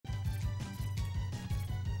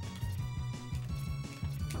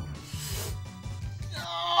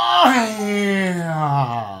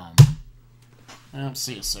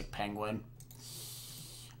See a sick penguin.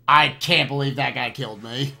 I can't believe that guy killed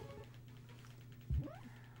me.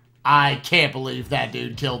 I can't believe that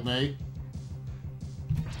dude killed me.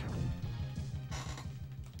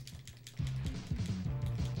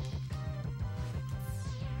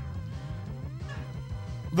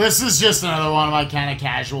 This is just another one of my kind of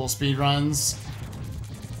casual speedruns.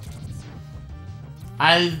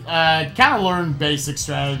 I kind of learned basic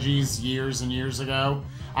strategies years and years ago.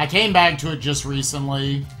 I came back to it just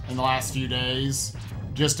recently, in the last few days,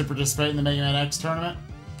 just to participate in the Mega Man X tournament.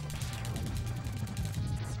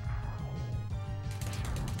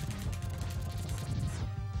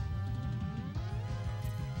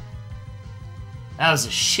 That was a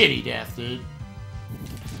shitty death, dude.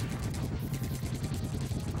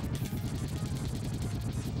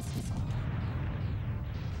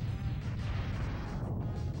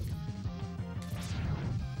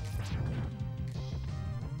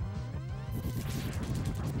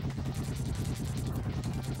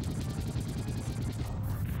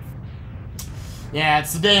 Yeah,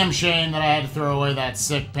 it's a damn shame that I had to throw away that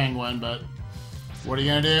sick penguin, but what are you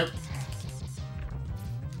gonna do?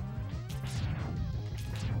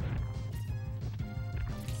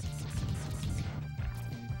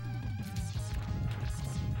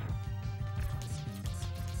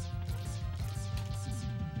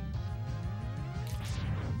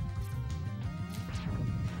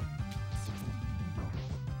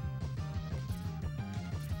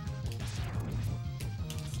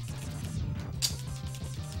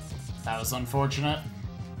 That was unfortunate.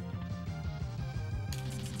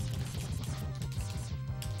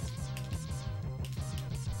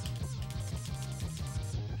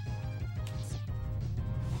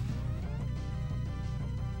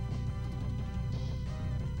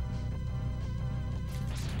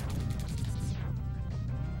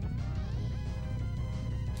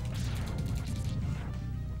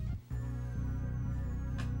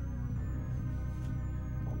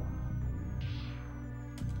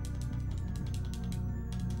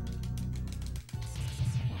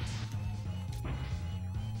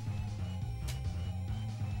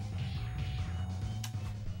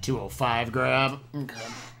 .205 grab. Okay.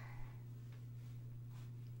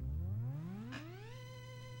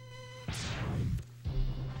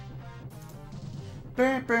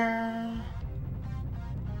 Burr, burr.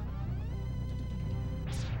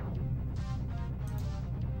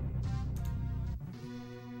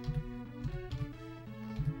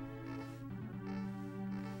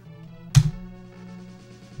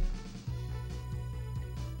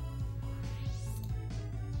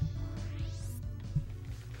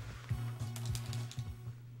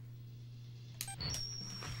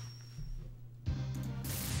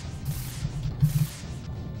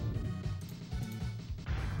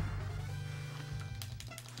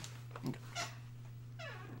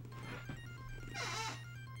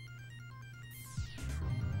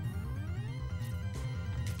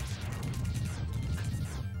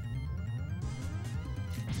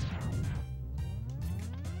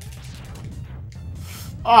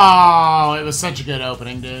 Oh, it was such a good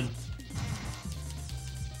opening, dude.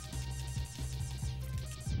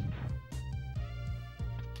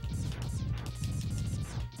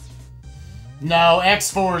 No,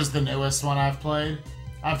 X4 is the newest one I've played.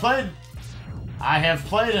 I have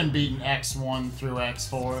played and beaten X1 through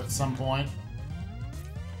X4 at some point.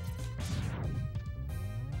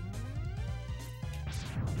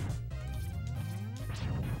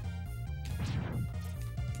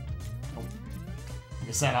 Like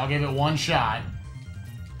I said, I'll give it one shot.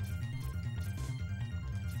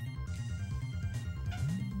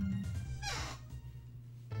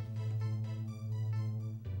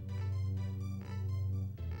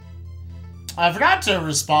 I forgot to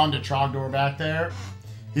respond to Trogdor back there.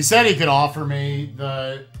 He said he could offer me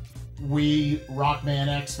the Wii Rockman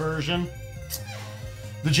X version.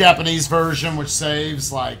 The Japanese version, which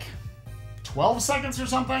saves like 12 seconds or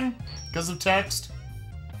something because of text.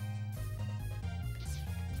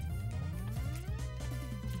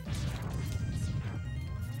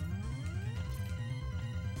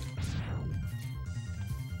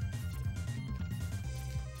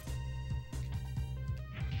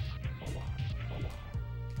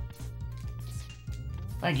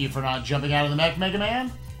 Thank you for not jumping out of the mech, Mega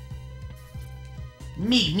Man.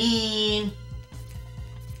 Mean.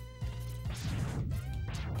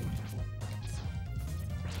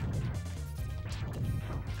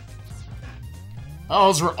 Oh,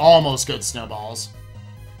 those were almost good snowballs.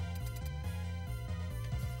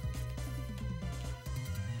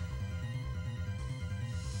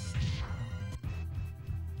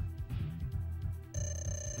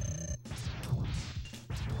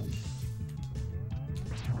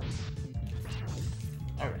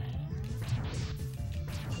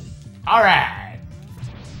 All right.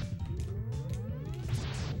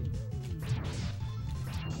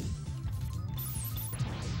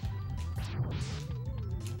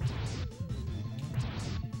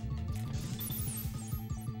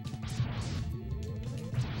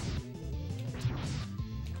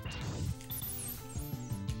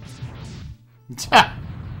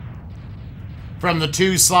 From the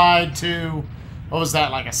 2 slide to, what was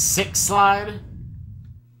that, like a 6 slide?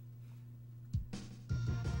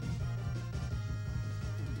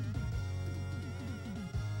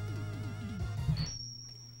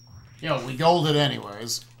 Yo, we golded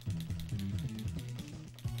anyways.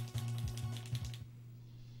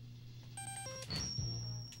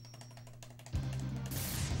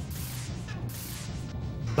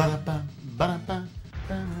 Ba-da-ba, ba-da-ba,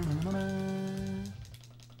 ba-da-ba-ba.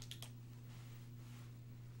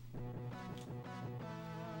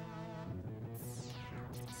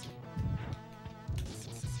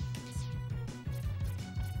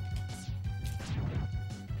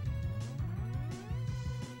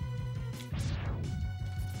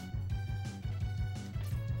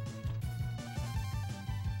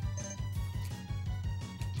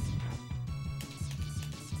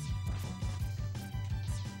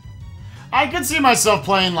 I could see myself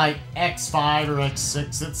playing like X5 or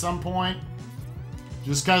X6 at some point.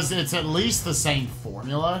 Just because it's at least the same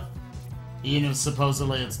formula. Even if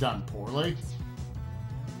supposedly it's done poorly.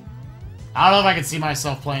 I don't know if I could see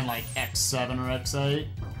myself playing like X7 or X8.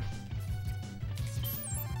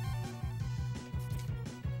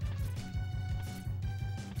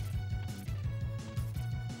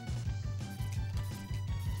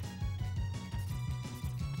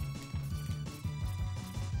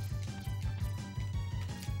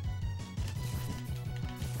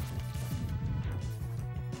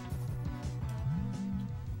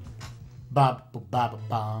 Ba ba ba ba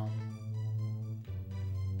ba.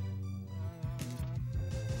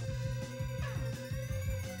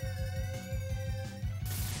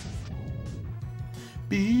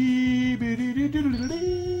 Bee bee dee dee dee dee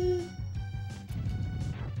dee.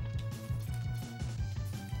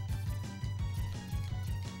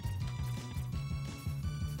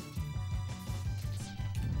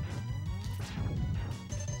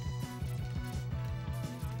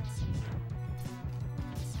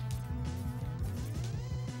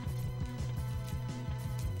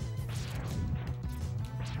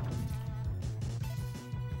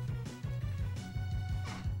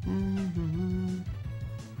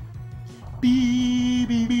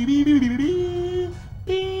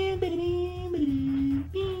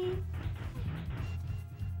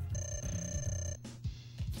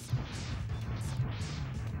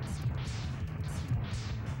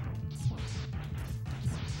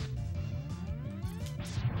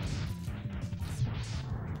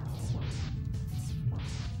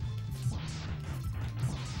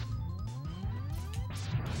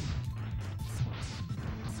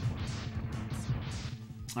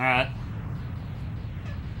 All right.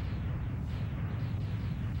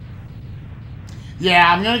 Yeah,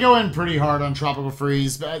 I'm gonna go in pretty hard on Tropical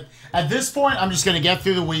Freeze, but at this point, I'm just gonna get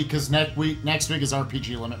through the week because next week is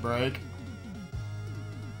RPG limit break.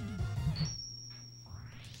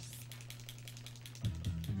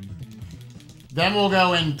 Then we'll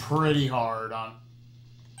go in pretty hard on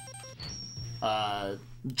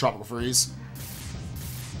Tropical Freeze.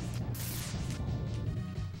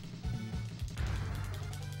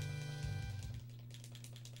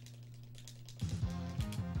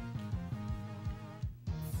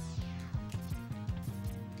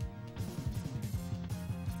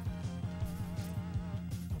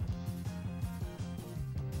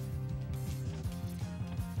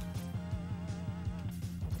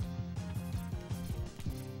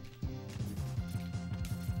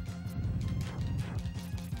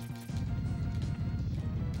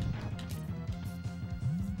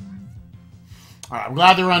 Alright, I'm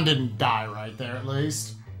glad the run didn't die right there, at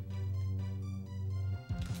least.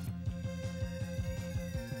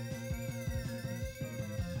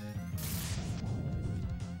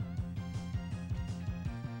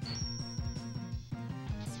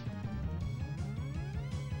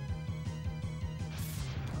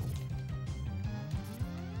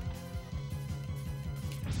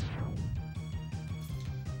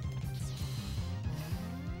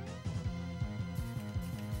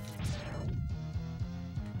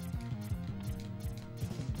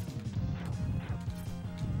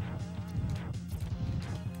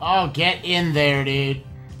 Oh, get in there, dude.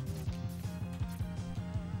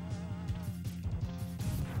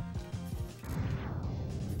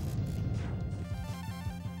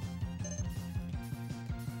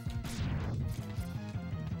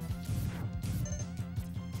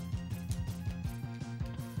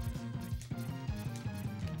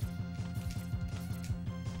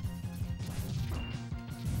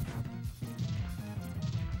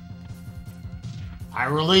 I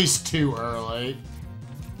released too early,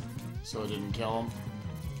 so it didn't kill him.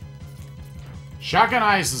 Shotgun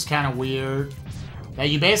Ice is kind of weird. That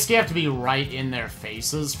you basically have to be right in their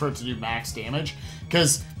faces for it to do max damage,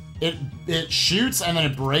 because it shoots and then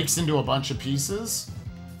it breaks into a bunch of pieces.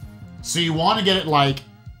 So you want to get it, like,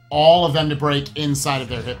 all of them to break inside of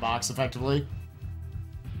their hitbox, effectively.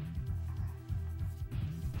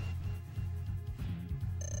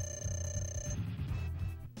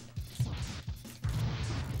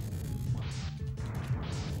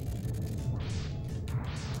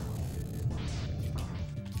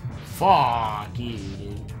 Fuck you,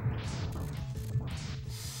 dude.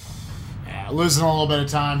 Yeah, losing a little bit of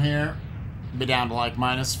time here. Be down to like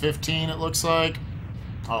minus 15, it looks like.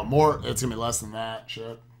 Oh, more. It's gonna be less than that.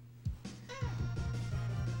 Shit.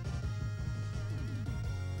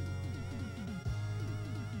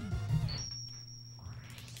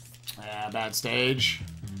 Yeah, bad stage.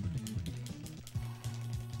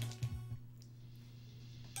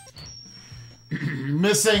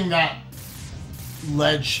 Missing that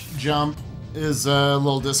ledge jump is a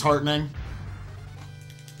little disheartening.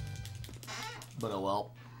 But oh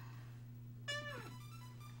well.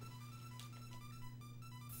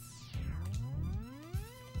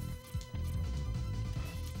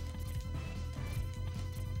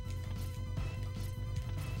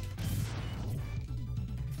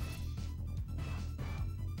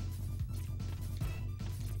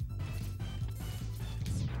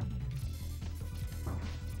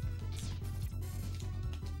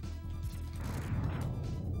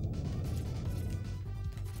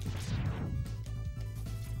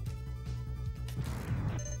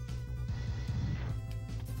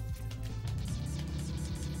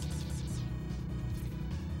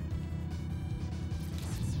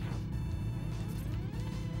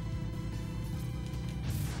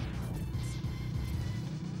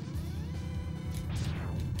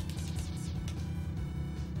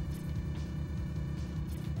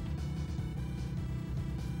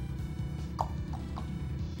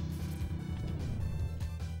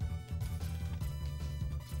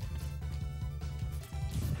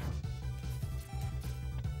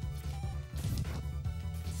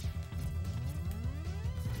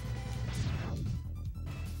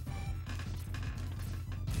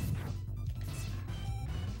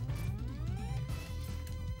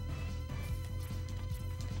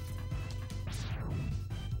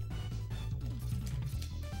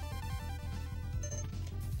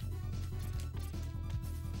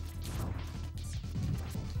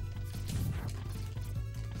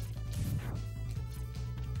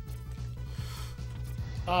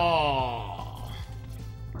 Oh.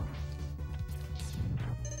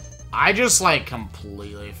 I just, like,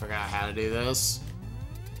 completely forgot how to do this.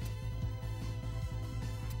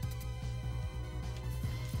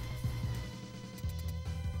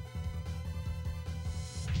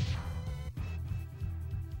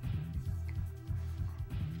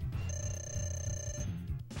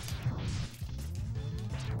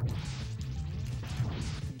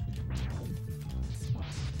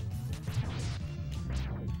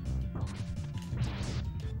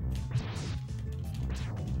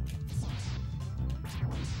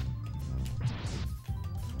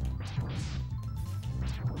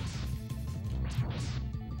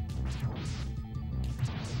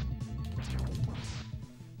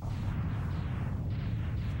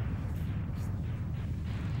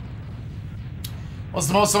 What's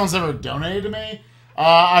the most someone's ever donated to me?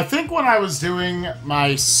 I think when I was doing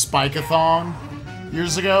my Spikeathon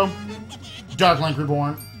years ago. Dark Link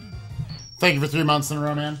Reborn. Thank you for 3 months in a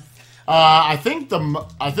row, man. I think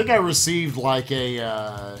I received like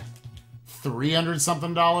a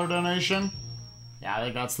 $300-something donation. Yeah, I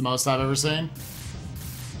think that's the most I've ever seen.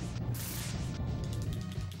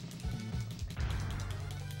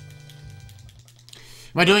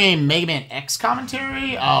 Am I doing a Mega Man X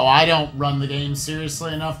commentary? Oh, I don't run the game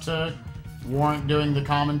seriously enough to warrant doing the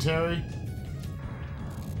commentary.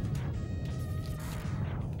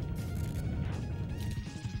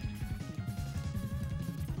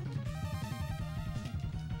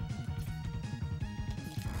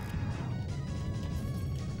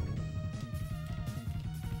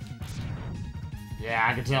 Yeah,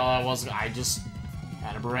 I could tell I just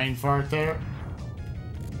had a brain fart there.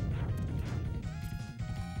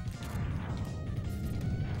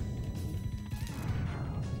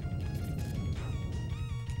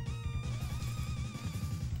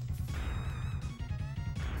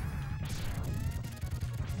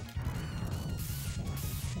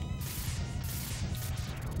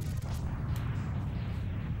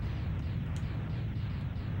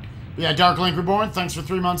 Yeah, Dark Link Reborn, thanks for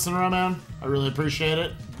 3 months in a row, man. I really appreciate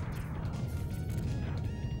it.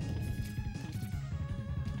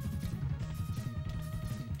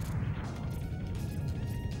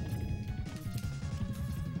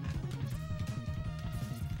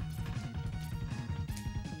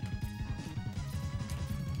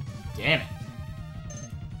 Damn it.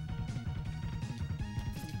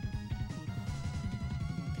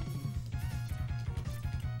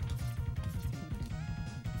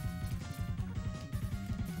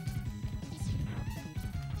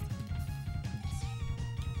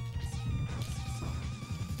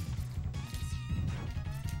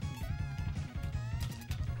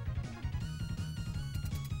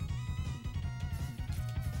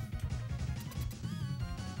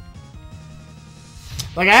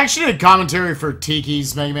 Like, I actually did commentary for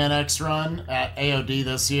Tiki's Mega Man X run at AOD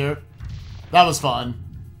this year. That was fun.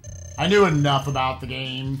 I knew enough about the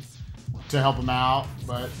game to help him out,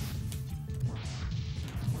 but...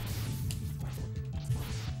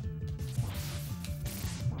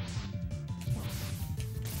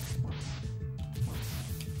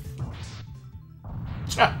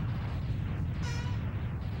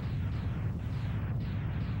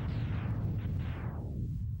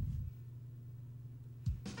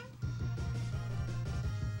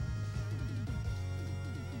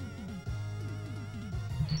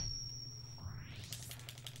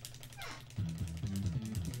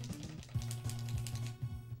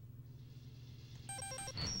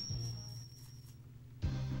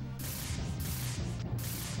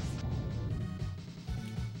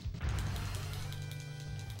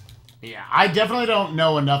 Yeah, I definitely don't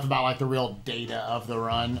know enough about, like, the real data of the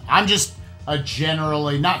run. I'm just a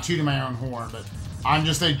generally, not tooting my own horn, but I'm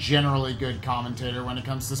just a generally good commentator when it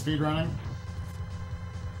comes to speedrunning.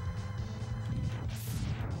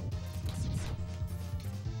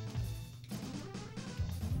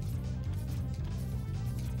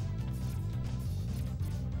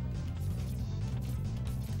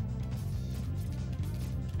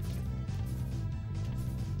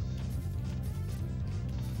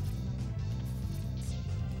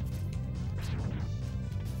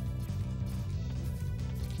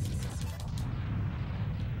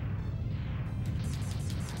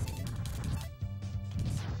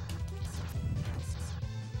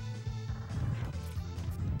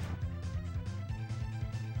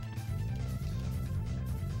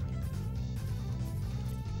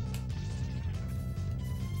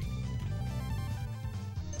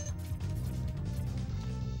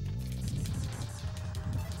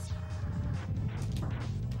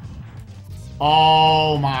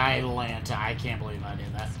 Oh my Lanta, I can't believe I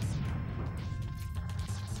did that.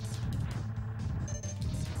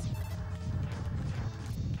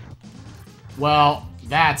 Well,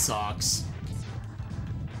 that sucks.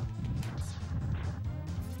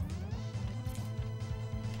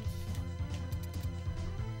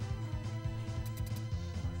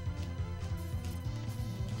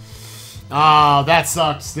 Oh, that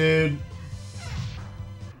sucks, dude.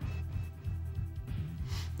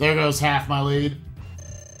 There goes half my lead.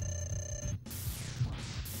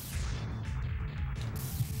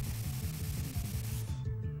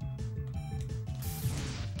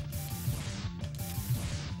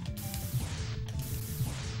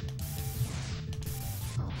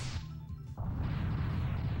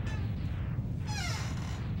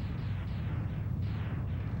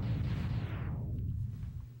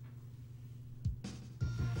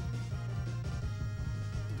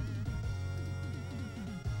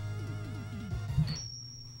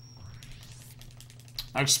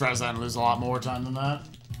 I'm surprised I didn't lose a lot more time than that.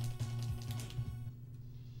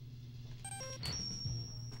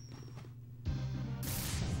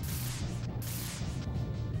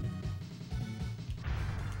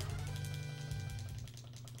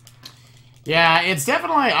 Yeah, it's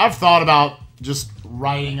definitely... I've thought about just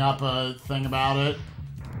writing up a thing about it.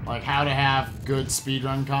 Like, how to have good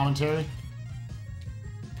speedrun commentary.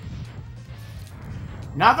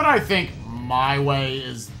 Not that I think my way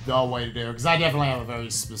is the way to do it, because I definitely have a very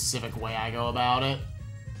specific way I go about it.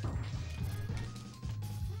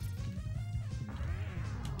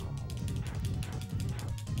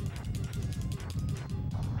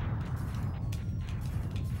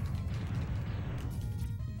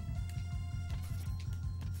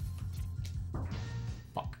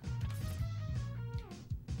 Fuck.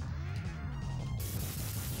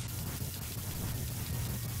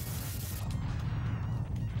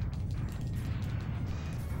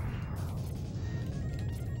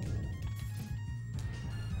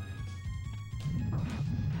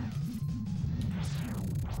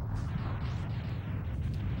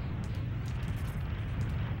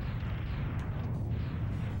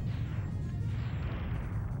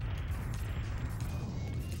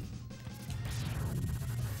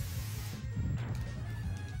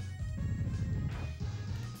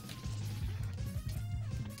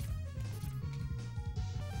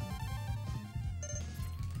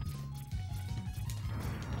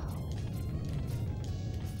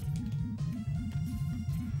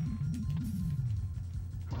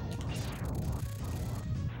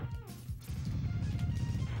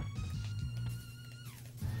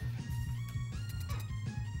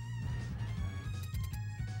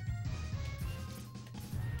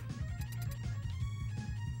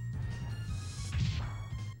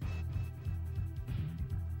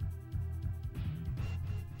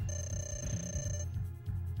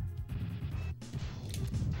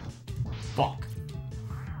 Fuck.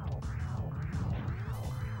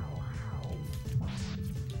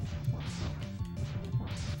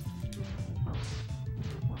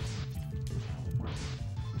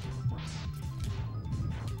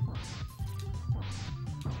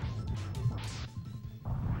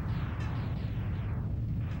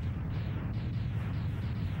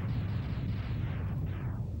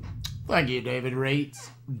 Thank you, David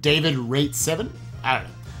Rates. David Rate 7? I don't know.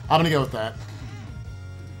 I'm gonna go with that.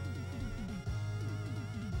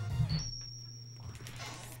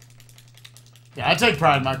 Yeah, I take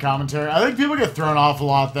pride in my commentary. I think people get thrown off a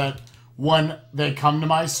lot that when they come to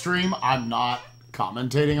my stream, I'm not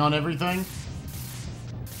commentating on everything.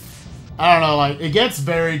 I don't know, like, it gets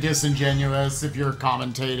very disingenuous if you're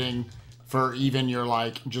commentating for even your,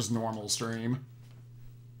 like, just normal stream.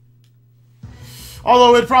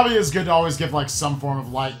 Although it probably is good to always give, like, some form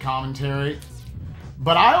of light commentary.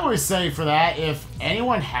 But I always say for that, if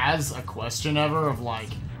anyone has a question ever of, like,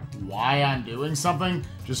 why I'm doing something,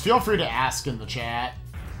 just feel free to ask in the chat.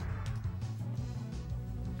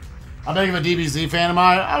 How big of a DBZ fan am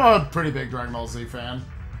I? I'm a pretty big Dragon Ball Z fan.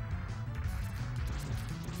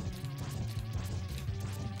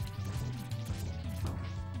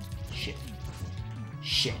 Shit.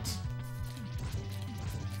 Shit.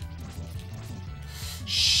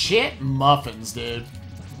 Shit muffins, dude.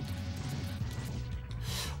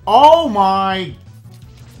 Oh my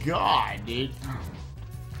god, dude.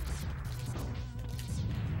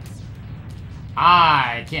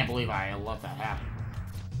 I can't believe I let that happen.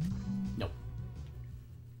 Nope.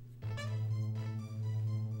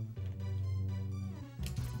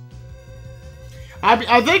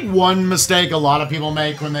 I think one mistake a lot of people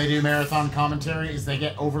make when they do marathon commentary is they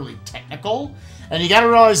get overly technical. And you gotta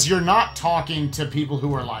realize you're not talking to people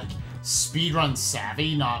who are, like, speedrun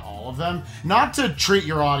savvy, not all of them. Not to treat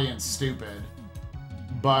your audience stupid,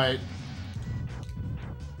 but,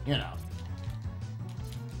 you know.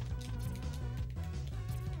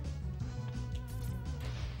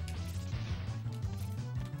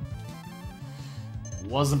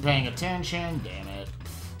 Wasn't paying attention, damn it.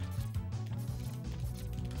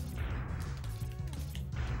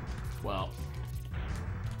 Well.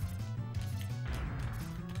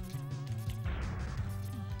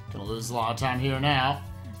 Gonna lose a lot of time here now.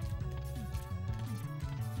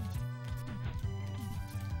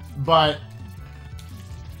 But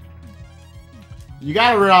you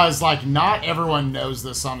gotta realize, like, not everyone knows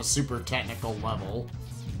this on a super technical level.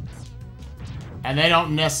 And they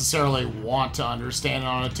don't necessarily want to understand it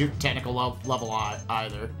on a too technical level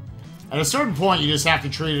either. At a certain point, you just have to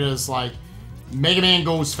treat it as, like, Mega Man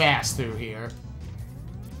goes fast through here.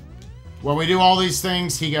 When we do all these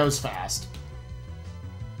things, he goes fast.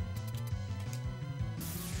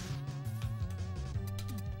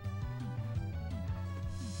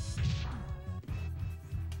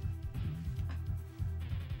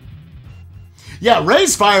 Yeah,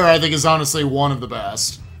 Ray's Fire, I think, is honestly one of the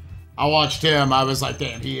best. I watched him, I was like,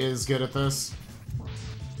 damn, he is good at this.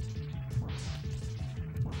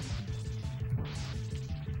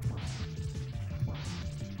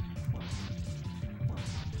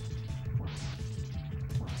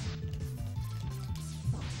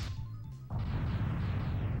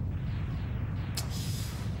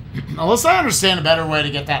 Unless I understand a better way to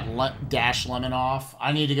get that dash lemon off,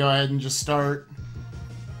 I need to go ahead and just start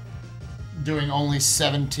doing only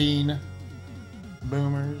 17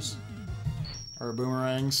 boomers. Or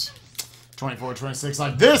boomerangs. 24, 26.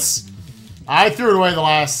 Like this! I threw it away the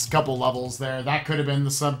last couple levels there. That could have been the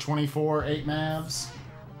sub 24 8 mavs.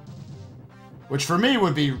 Which for me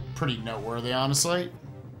would be pretty noteworthy, honestly.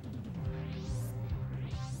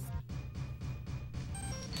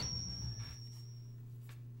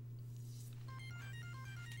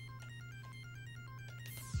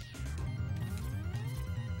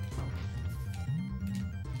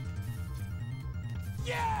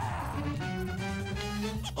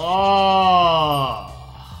 Oh.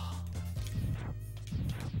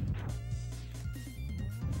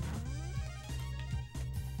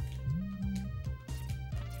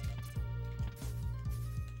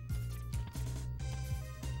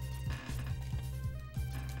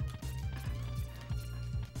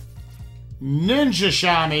 Ninja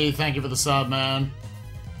Shami, thank you for the sub, man.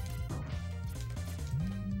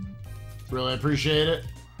 Really appreciate it.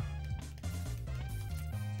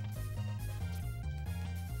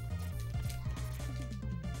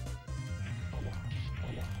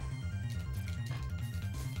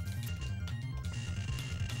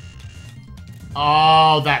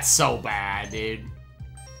 Oh, that's so bad, dude.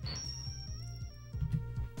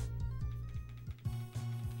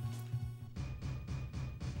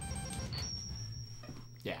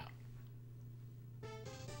 Yeah.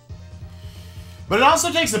 But it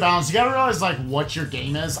also takes a balance. You gotta realize, like, what your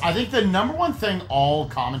game is. I think the number one thing all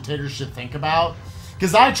commentators should think about,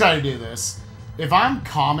 because I try to do this, if I'm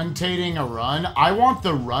commentating a run, I want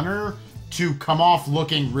the runner to come off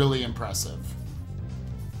looking really impressive.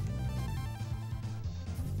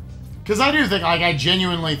 Because I do think, like, I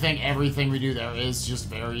genuinely think everything we do there is just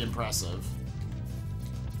very impressive.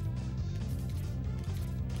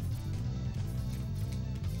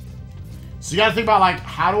 So you gotta think about, like,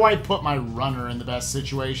 how do I put my runner in the best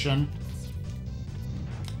situation?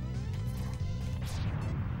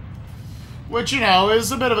 Which, you know,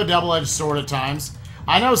 is a bit of a double-edged sword at times.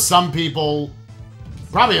 I know some people,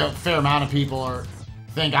 probably a fair amount of people,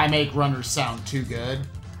 think I make runners sound too good.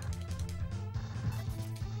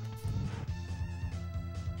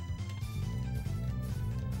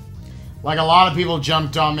 Like, a lot of people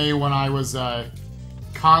jumped on me when I was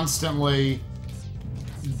constantly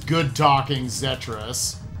good-talking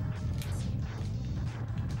Zetris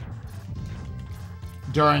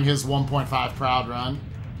during his 1.5 Proud run.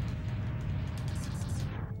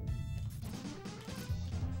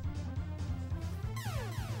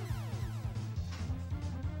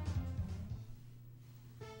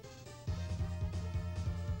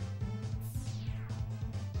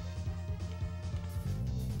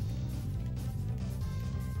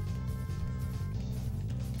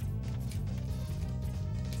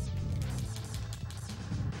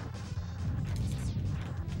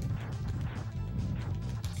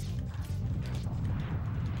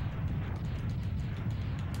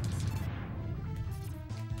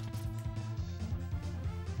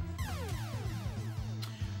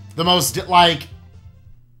 The most, like,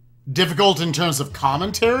 difficult in terms of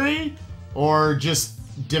commentary, or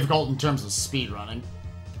just difficult in terms of speedrunning?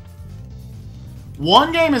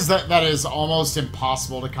 One game is that is almost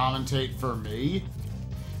impossible to commentate for me.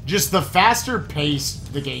 Just the faster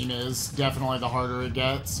paced the game is, definitely the harder it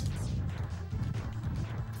gets.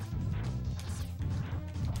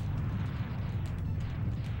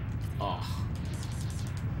 Ugh.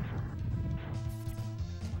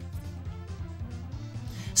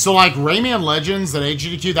 So, like, Rayman Legends at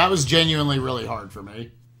HGDQ, that was genuinely really hard for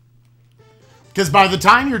me. Because by the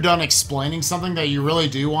time you're done explaining something that you really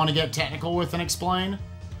do want to get technical with and explain,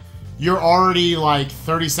 you're already, like,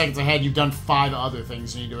 30 seconds ahead. You've done 5 other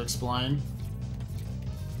things you need to explain.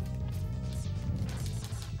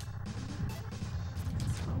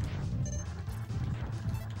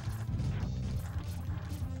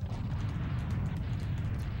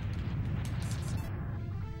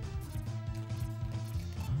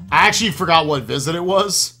 I actually forgot what visit it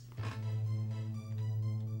was.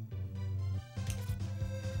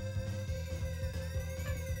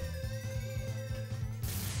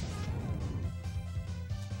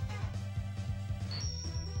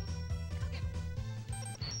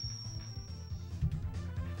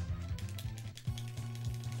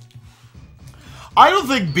 I don't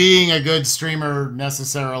think being a good streamer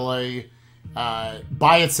necessarily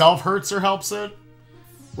by itself hurts or helps it.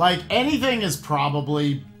 Like, anything is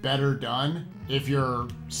probably better done if you're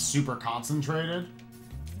super concentrated.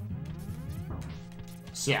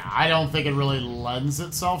 So yeah, I don't think it really lends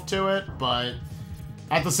itself to it, but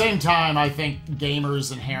at the same time, I think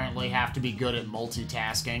gamers inherently have to be good at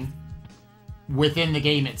multitasking. Within the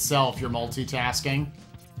game itself, you're multitasking.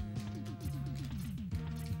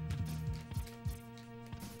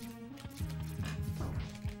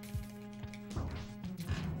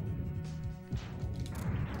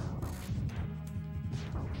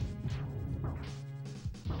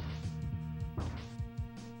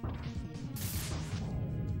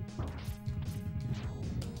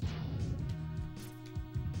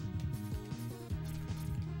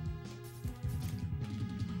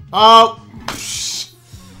 Oh.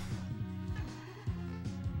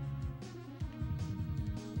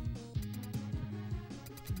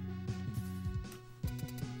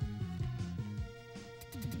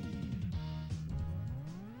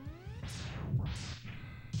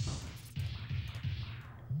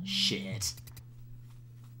 Shit.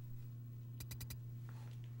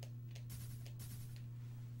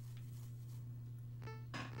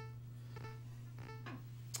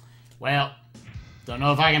 Well, don't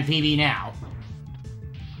know if I can PB now.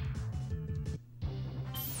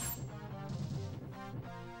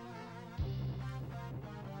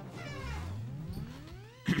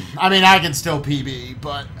 I mean, I can still PB,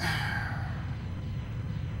 but...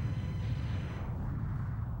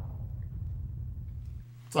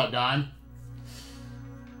 What's up, Don?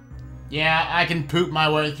 Yeah, I can poop my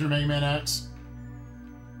way through Mega Man X.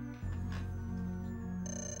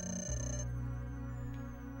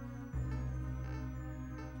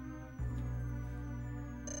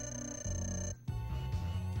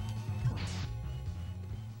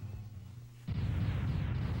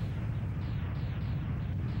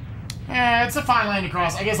 It's a fine line to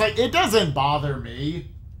cross. I guess, like, it doesn't bother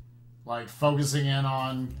me, like, focusing in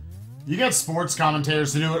on... You get sports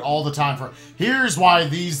commentators to do it all the time for, here's why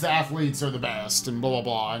these athletes are the best, and blah, blah,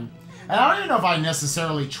 blah. And I don't even know if I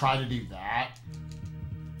necessarily try to do that.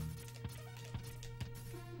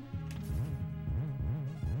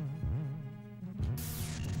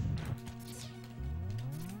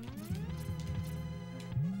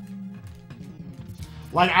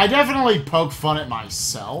 Like, I definitely poke fun at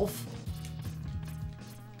myself.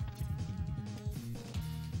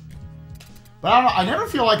 But I don't know, I never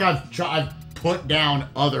feel like I've put down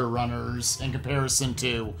other runners in comparison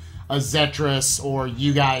to a Zetris or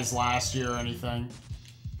you guys last year or anything.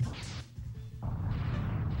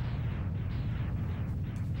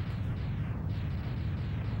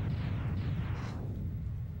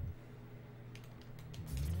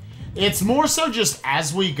 It's more so just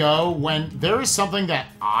as we go, when there is something that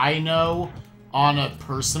I know on a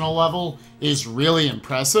personal level is really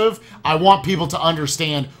impressive, I want people to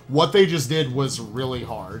understand what they just did was really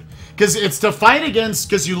hard. Because it's to fight against,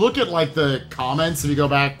 because you look at like the comments, if you go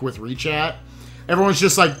back with Rechat, everyone's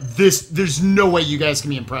just like, there's no way you guys can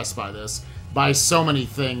be impressed by this, by so many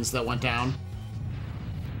things that went down.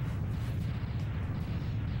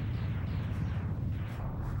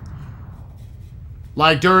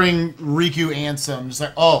 Like during Riku Ansem, just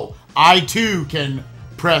like, oh, I too can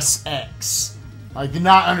press X. Like,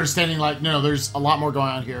 not understanding, like, no, there's a lot more going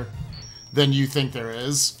on here than you think there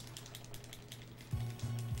is.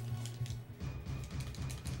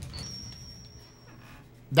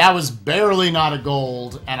 That was barely not a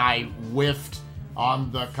gold, and I whiffed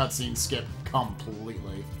on the cutscene skip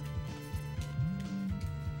completely.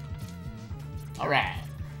 Alright.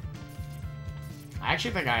 I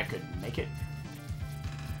actually think I could make it.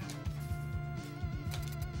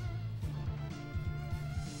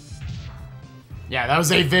 Yeah, that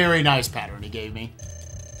was a very nice pattern he gave me.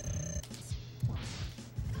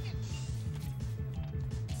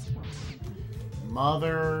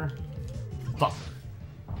 Mother... fucker.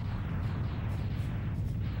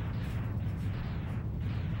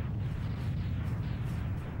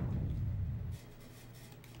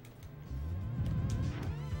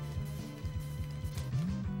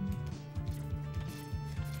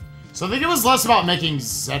 So I think it was less about making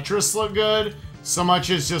Zetris look good, so much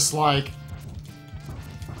as just like...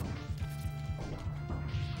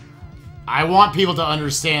 I want people to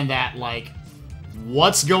understand that, like,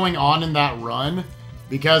 what's going on in that run,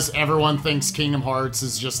 because everyone thinks Kingdom Hearts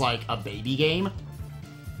is just, like, a baby game.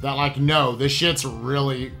 That, like, no, this shit's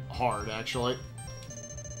really hard, actually.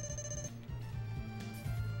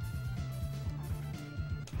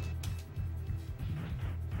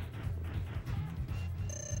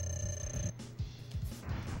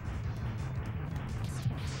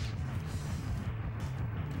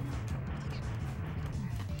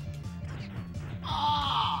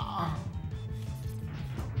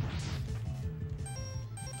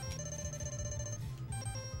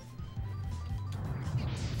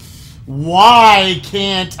 Why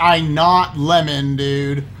can't I not lemon,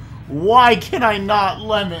 dude? Why can I not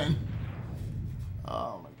lemon?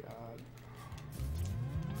 Oh my god.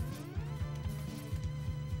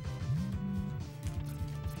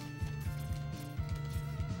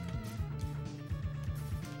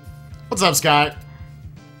 What's up, Scott?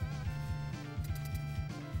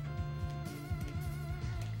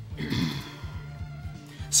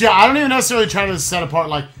 So yeah, I don't even necessarily try to set apart,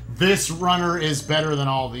 like, this runner is better than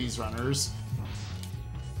all these runners.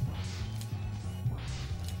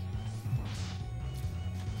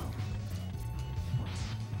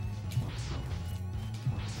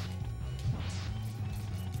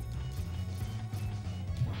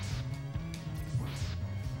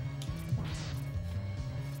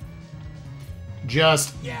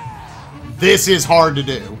 Just, this is hard to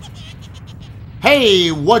do. Hey,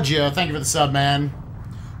 Wudja, thank you for the sub, man.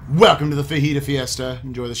 Welcome to the Fajita Fiesta.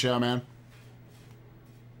 Enjoy the show, man.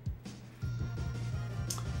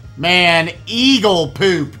 Man, eagle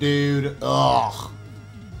poop, dude. Ugh.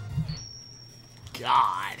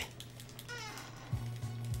 God.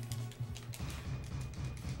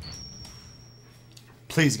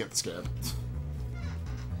 Please get the skip.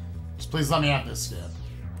 Just please let me have this skip.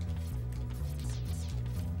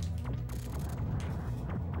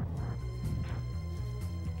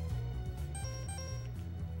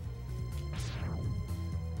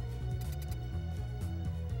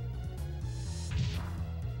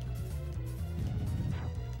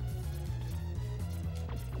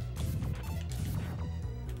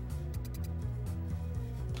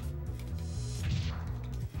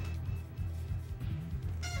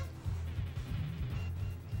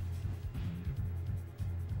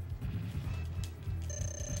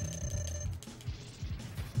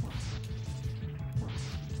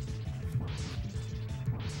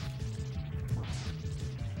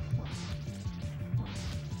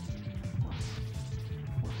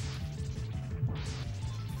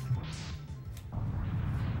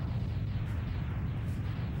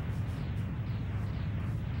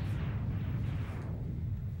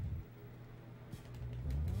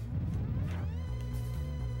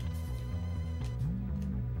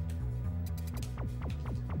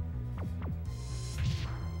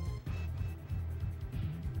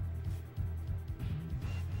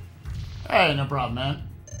 Hey, no problem, man.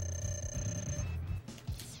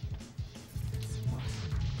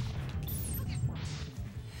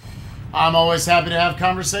 I'm always happy to have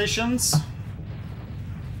conversations.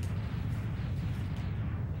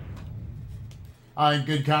 I think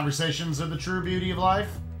good conversations are the true beauty of life.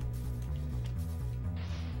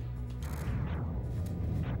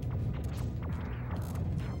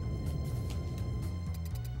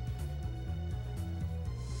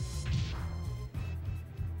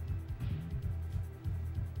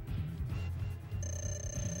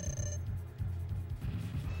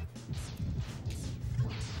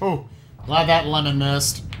 Oh, glad that lemon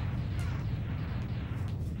missed.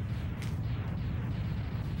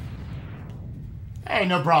 Hey,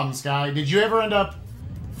 no problem, Sky. Did you ever end up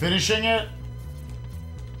finishing it?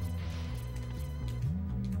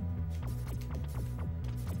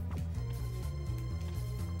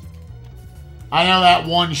 I know that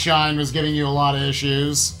one shine was giving you a lot of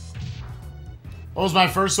issues. What was my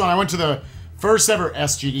first one? I went to the first ever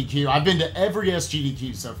SGDQ. I've been to every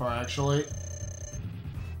SGDQ so far, actually.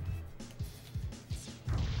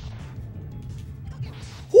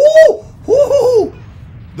 Woo! Woo!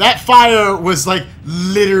 That fire was like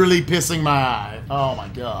literally pissing my eye. Oh my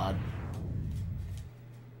god.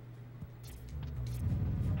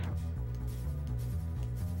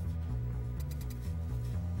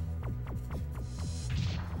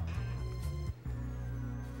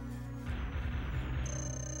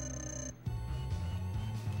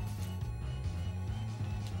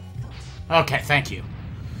 Okay, thank you.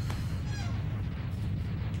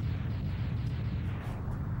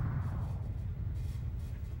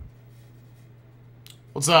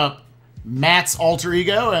 What's up? Matt's alter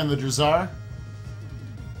ego and the Drazar.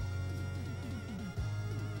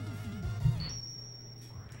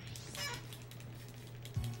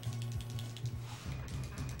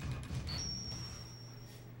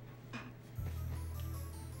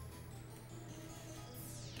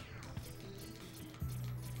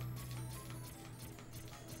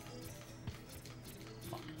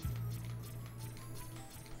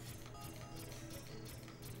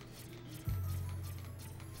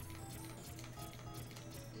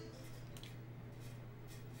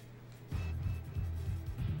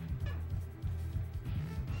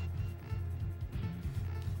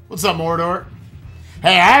 What's up, Mordor?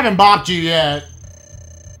 Hey, I haven't bopped you yet.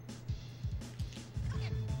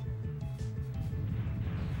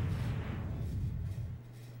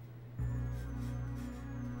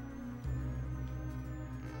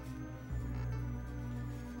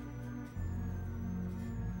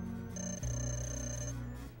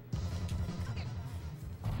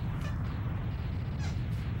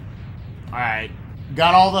 Alright.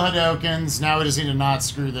 Got all the Hadokens. Now we just need to not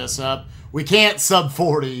screw this up. We can't sub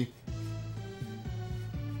 40.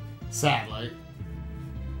 Sadly.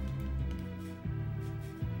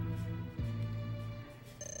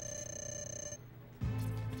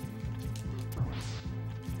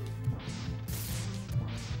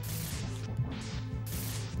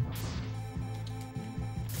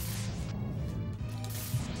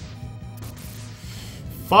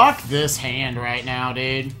 Fuck this hand right now,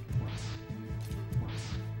 dude.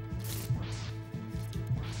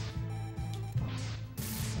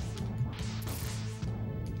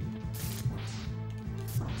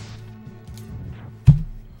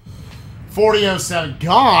 $40.07.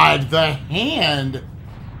 God, the hand.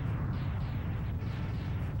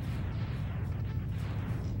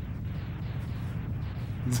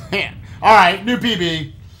 Man. All right, new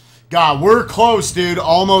PB. God, we're close, dude.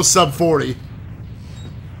 Almost sub 40.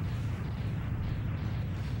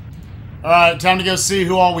 All right, time to go see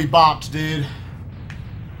who all we bopped, dude.